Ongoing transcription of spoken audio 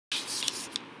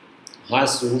Hi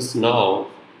students, now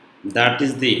that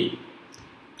is the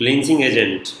cleansing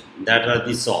agent, that are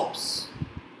the soaps.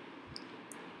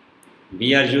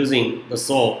 We are using the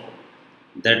soap,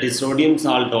 that is sodium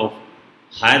salt of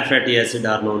higher fatty acid,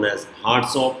 are known as hard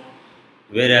soap,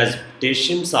 whereas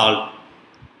potassium salt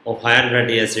of higher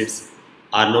fatty acids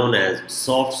are known as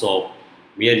soft soap.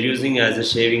 We are using as a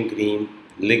shaving cream,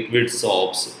 liquid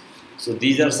soaps. So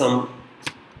these are some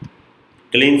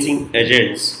cleansing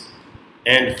agents,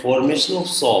 and formation of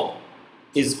soap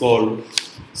is called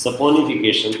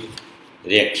saponification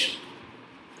reaction.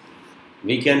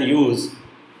 We can use,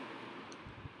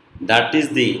 that is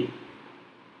the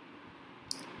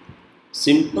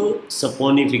simple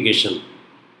saponification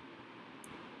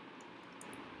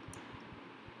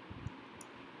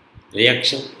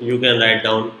reaction. You can write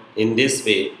down in this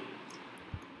way: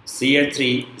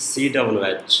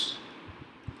 CH3COOH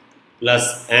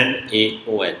plus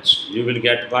NaOH. You will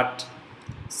get what?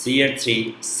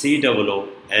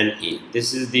 CH3COONe.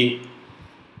 This is the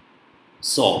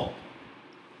soap.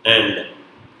 And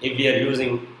if we are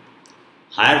using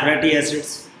higher fatty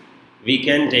acids, we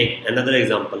can take another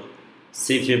example.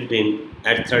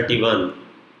 C15H31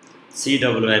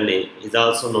 COONA is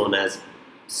also known as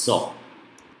soap.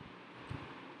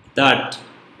 That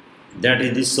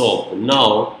is the soap.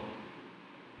 Now,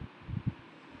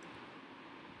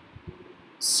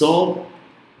 soap,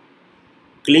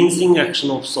 cleansing action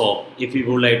of soap, if we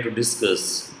would like to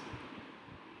discuss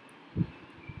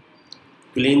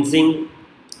cleansing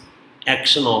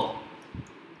action of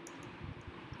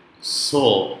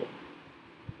soap,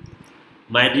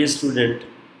 my dear student,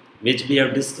 which we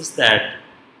have discussed, that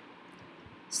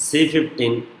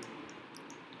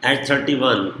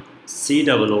C15H31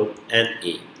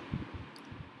 COONA,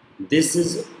 this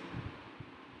is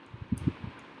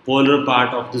polar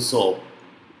part of the soap.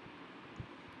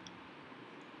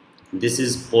 This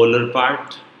is polar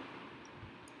part.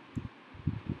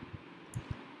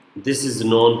 This is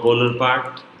non-polar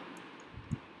part.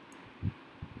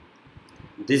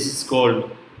 This is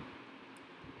called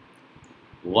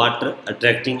water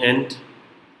attracting end,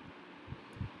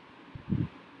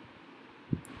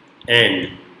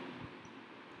 and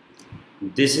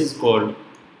this is called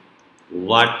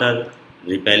water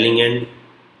repelling end.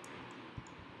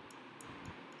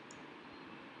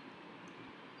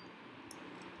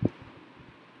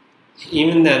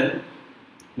 Even then,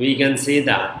 we can say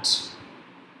that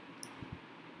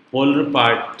polar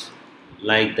part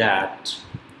like that.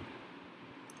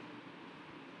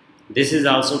 This is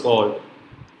also called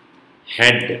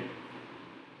head,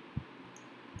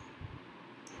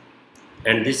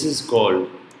 and this is called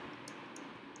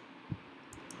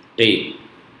tail.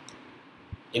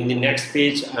 In the next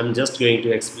page, I am just going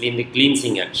to explain the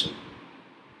cleansing action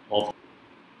of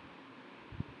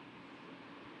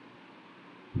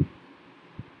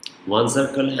one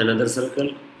circle, another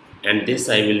circle, and this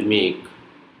I will make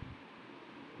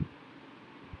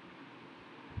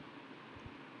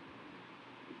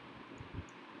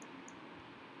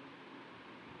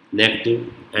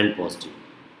negative and positive.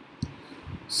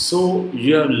 So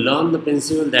you have learned the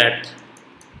principle that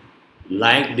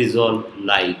like dissolve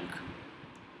like.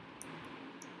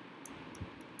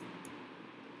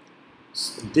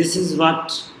 So this is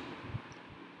what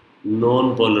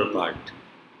non-polar part,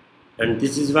 and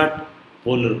this is what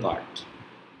polar part.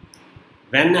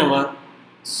 Whenever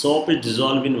soap is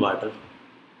dissolved in water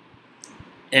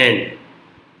and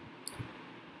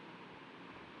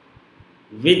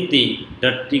with the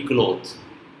dirty cloth,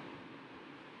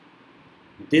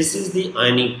 this is the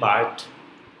ionic part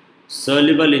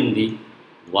soluble in the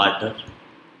water.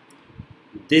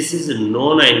 This is a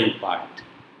non-ionic part,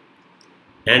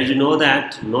 and you know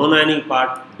that non-ionic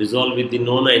part dissolve with the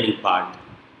non-ionic part,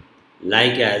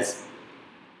 like as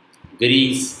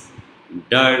grease,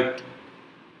 dirt,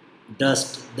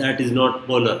 dust, that is not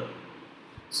polar.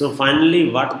 So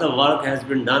finally, what the work has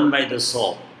been done by the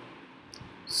soap?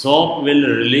 Soap will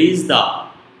release the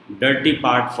dirty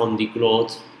part from the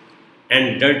cloth,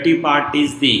 and dirty part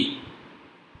is the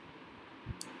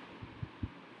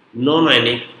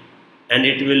non-ionic, and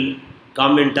it will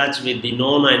come in touch with the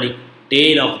non-ionic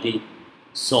tail of the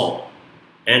soap,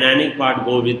 and ionic part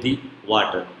go with the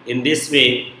water. In this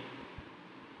way,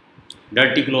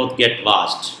 dirty cloth get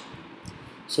washed.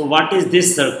 So what is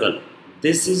this circle?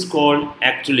 This is called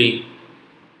actually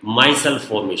Micelle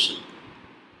formation.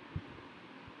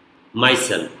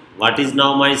 Micelle. What is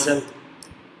now Micelle?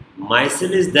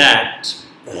 Micelle is that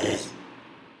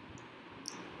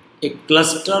a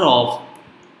cluster of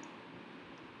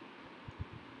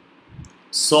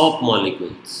soap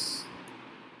molecules,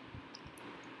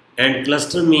 and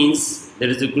cluster means there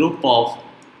is a group of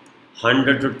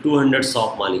 100 to 200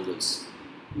 soap molecules.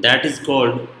 That is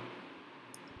called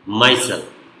Micelle.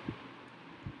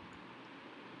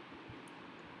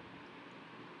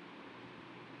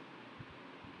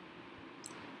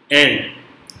 And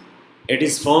it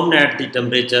is formed at the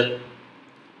temperature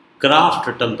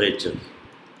Kraft temperature.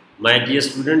 My dear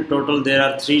student, total there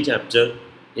are 3 chapters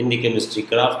in the chemistry: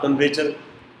 Kraft temperature,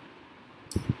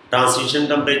 transition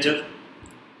temperature,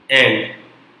 and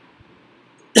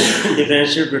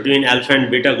differentiate between alpha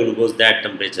and beta glucose, that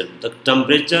temperature. The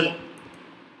temperature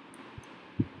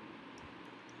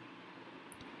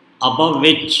above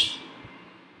which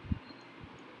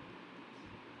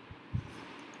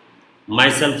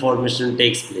micelle formation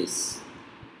takes place.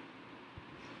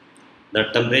 The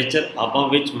temperature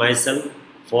above which micelle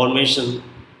formation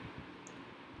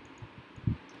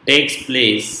takes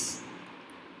place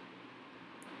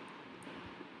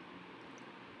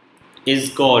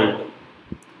is called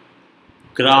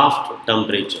Kraft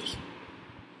temperature.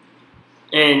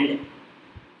 And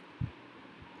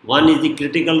one is the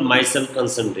critical micelle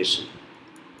concentration.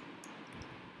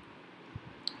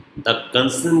 The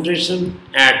concentration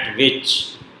at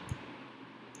which,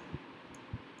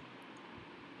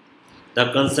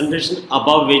 the concentration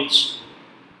above which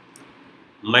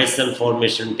micelle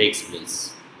formation takes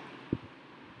place.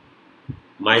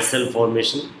 Micelle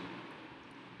formation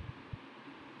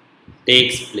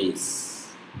takes place.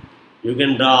 You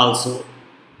can draw also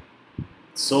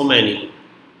so many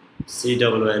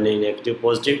CWNA negative,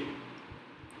 positive.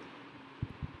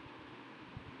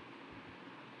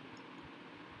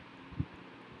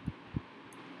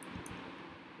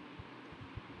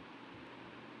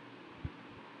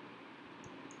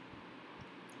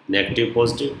 Negative,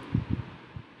 positive,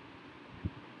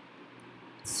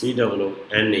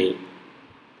 CWNA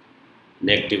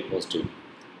negative, positive.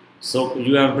 So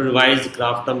you have to revise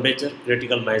Kraft temperature,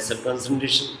 critical micelle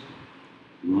concentration,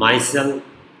 micelle.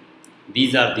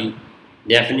 These are the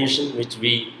definition which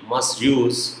we must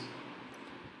use.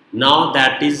 Now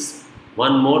that is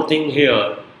one more thing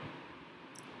here,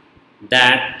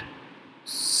 that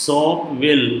soap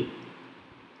will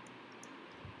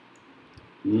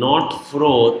not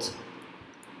froth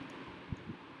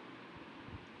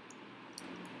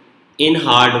in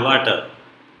hard water.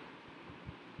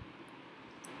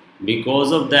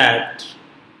 Because of that,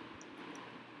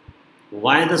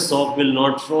 why the soap will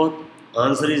not froth?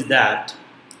 Answer is that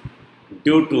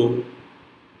due to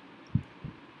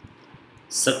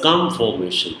scum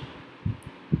formation.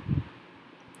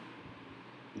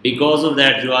 Because of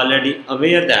that, you are already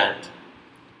aware that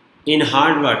in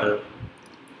hard water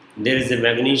there is a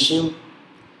magnesium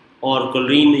or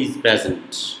chlorine is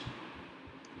present.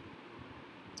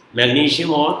 Magnesium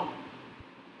or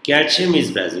calcium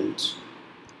is present.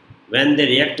 When they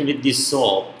react with the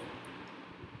soap,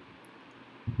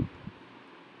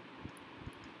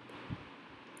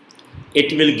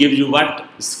 it will give you what?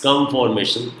 Scum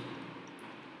formation.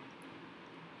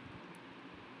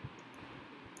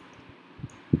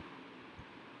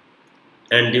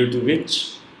 And due to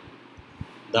which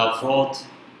the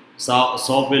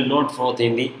soap will not froth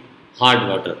in the hard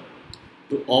water.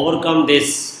 To overcome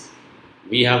this,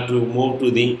 we have to move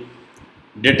to the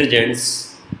detergents.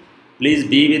 Please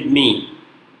be with me.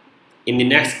 In the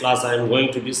next class, I am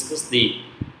going to discuss the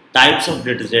types of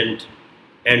detergent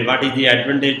and what is the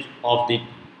advantage of the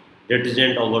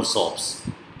detergent over soaps.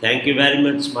 Thank you very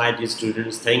much, my dear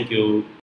students. Thank you.